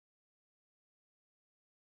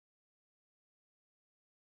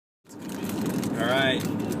Alright.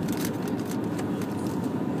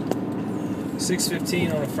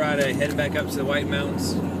 6:15 on a Friday, heading back up to the White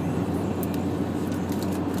Mountains.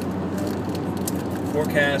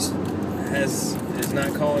 Forecast is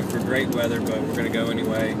not calling for great weather, but we're going to go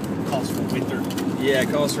anyway. Calls for winter. Yeah, it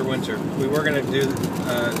calls for winter. We were going to do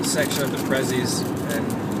a section of the Prezzies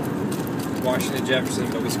and Washington Jefferson,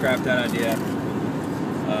 but we scrapped that idea.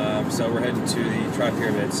 So we're heading to the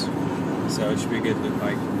Tri-Pyramids. So it should be a good loop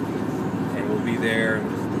hike. And we'll be there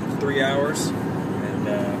in 3 hours and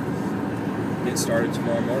get started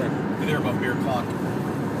tomorrow morning. Be there about beer o'clock.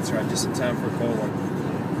 That's right, just in time for a cold one.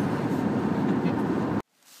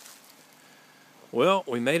 Well,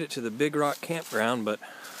 we made it to the Big Rock Campground, but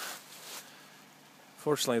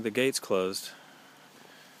fortunately the gate's closed.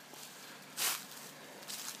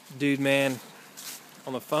 Dude, man,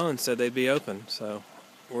 on the phone said they'd be open, so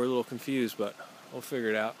we're a little confused, but we'll figure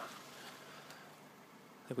it out.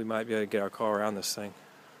 I think we might be able to get our car around this thing.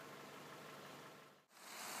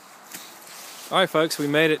 Alright folks, we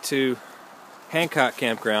made it to Hancock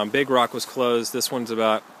Campground. Big Rock was closed. This one's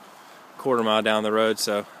about a quarter mile down the road,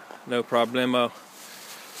 so no problemo.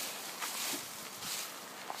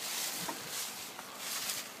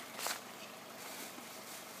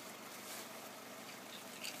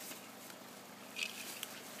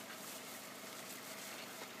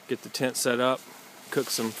 Get the tent set up, cook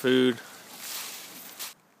some food.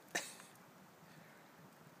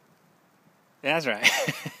 That's right.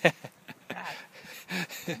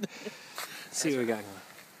 See what we got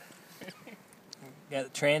going. Got a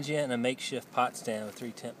transient and a makeshift pot stand with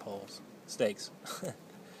 3 tent poles, stakes.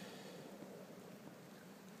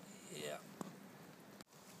 Yeah.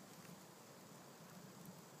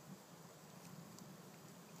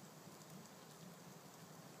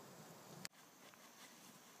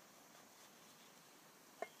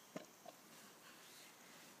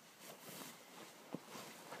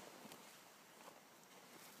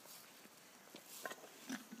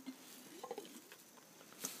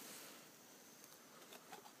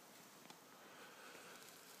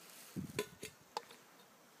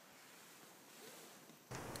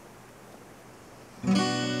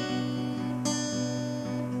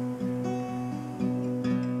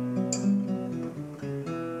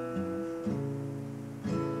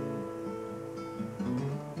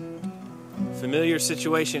 Familiar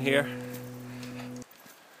situation here.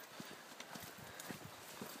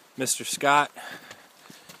 Mr. Scott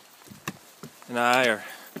and I are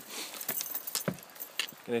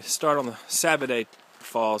going to start on the Sabaday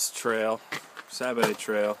Falls Trail, Sabaday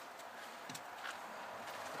Trail.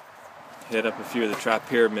 Hit up a few of the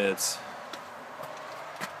Tri-Pyramids.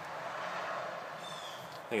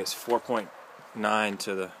 I think it's 4.9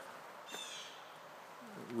 to the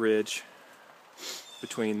ridge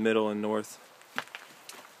between middle and north.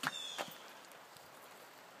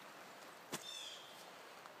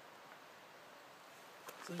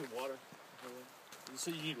 I need water. You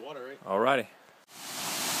said you need water, right? Alrighty.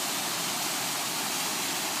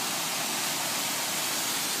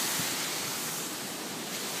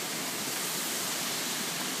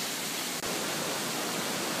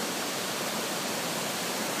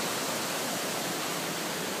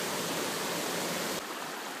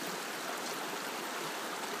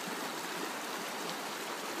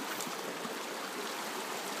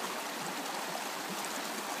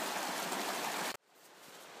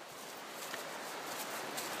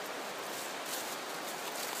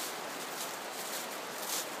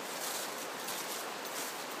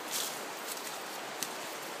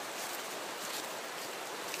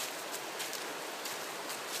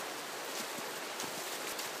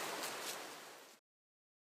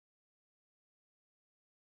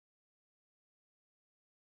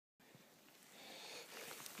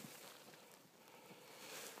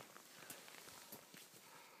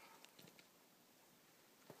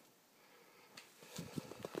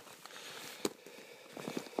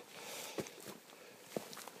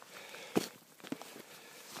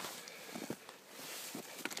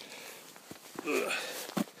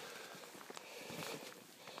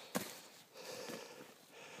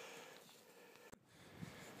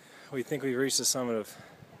 We think we've reached the summit of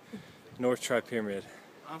North Tri-Pyramid.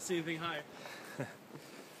 I don't see anything higher. We'll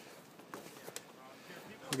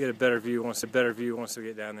get a better view once we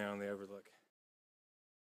get down there on the overlook.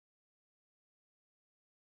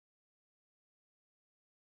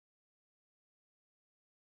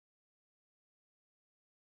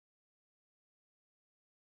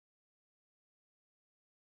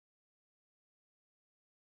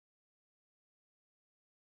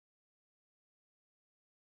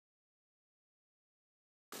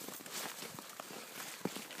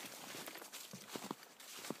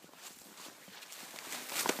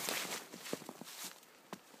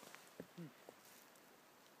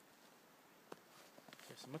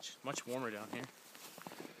 much warmer down here.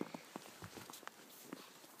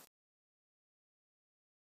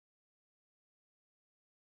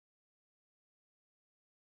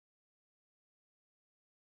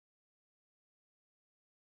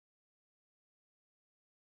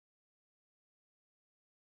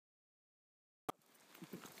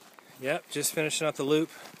 Yep, just finishing up the loop.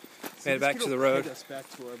 Made it back to the road. Us back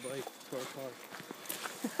to our bike, to our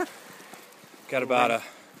car. Got about a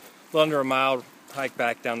little under a mile hike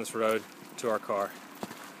back down this road to our car.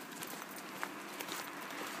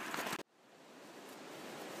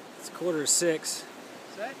 It's 5:45.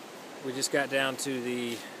 We just got down to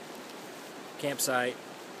the campsite,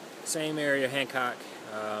 same area, Hancock.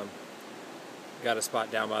 Got a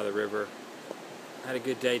spot down by the river. Had a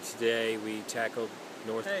good day today. We tackled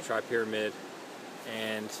North Tri-Pyramid,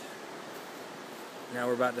 and now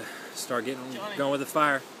we're about to start getting going with the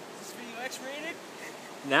fire. Is this video X-rated?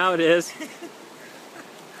 Now it is.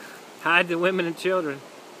 Hide the women and children.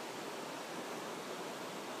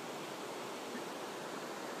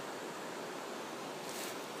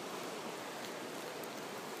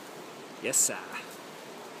 Yes, sir.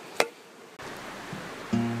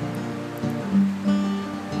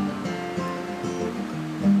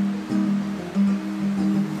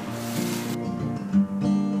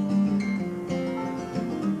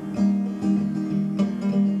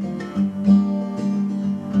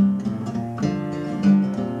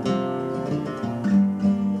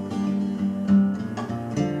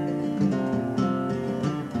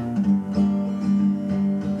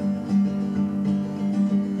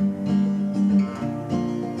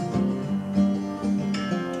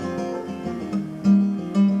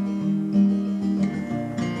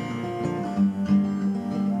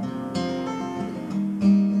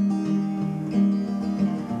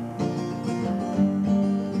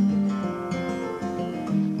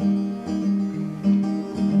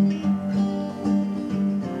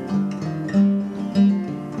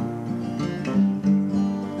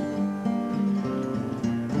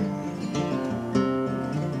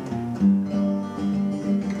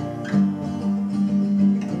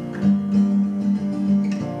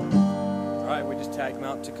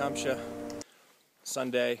 Mount Tecumseh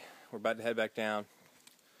Sunday. We're about to head back down.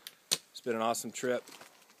 It's been an awesome trip.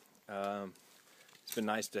 It's been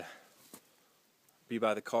nice to be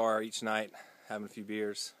by the car each night, having a few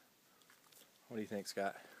beers. What do you think,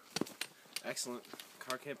 Scott? Excellent.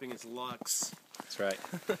 Car camping is luxe. That's right.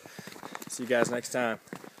 See you guys next time.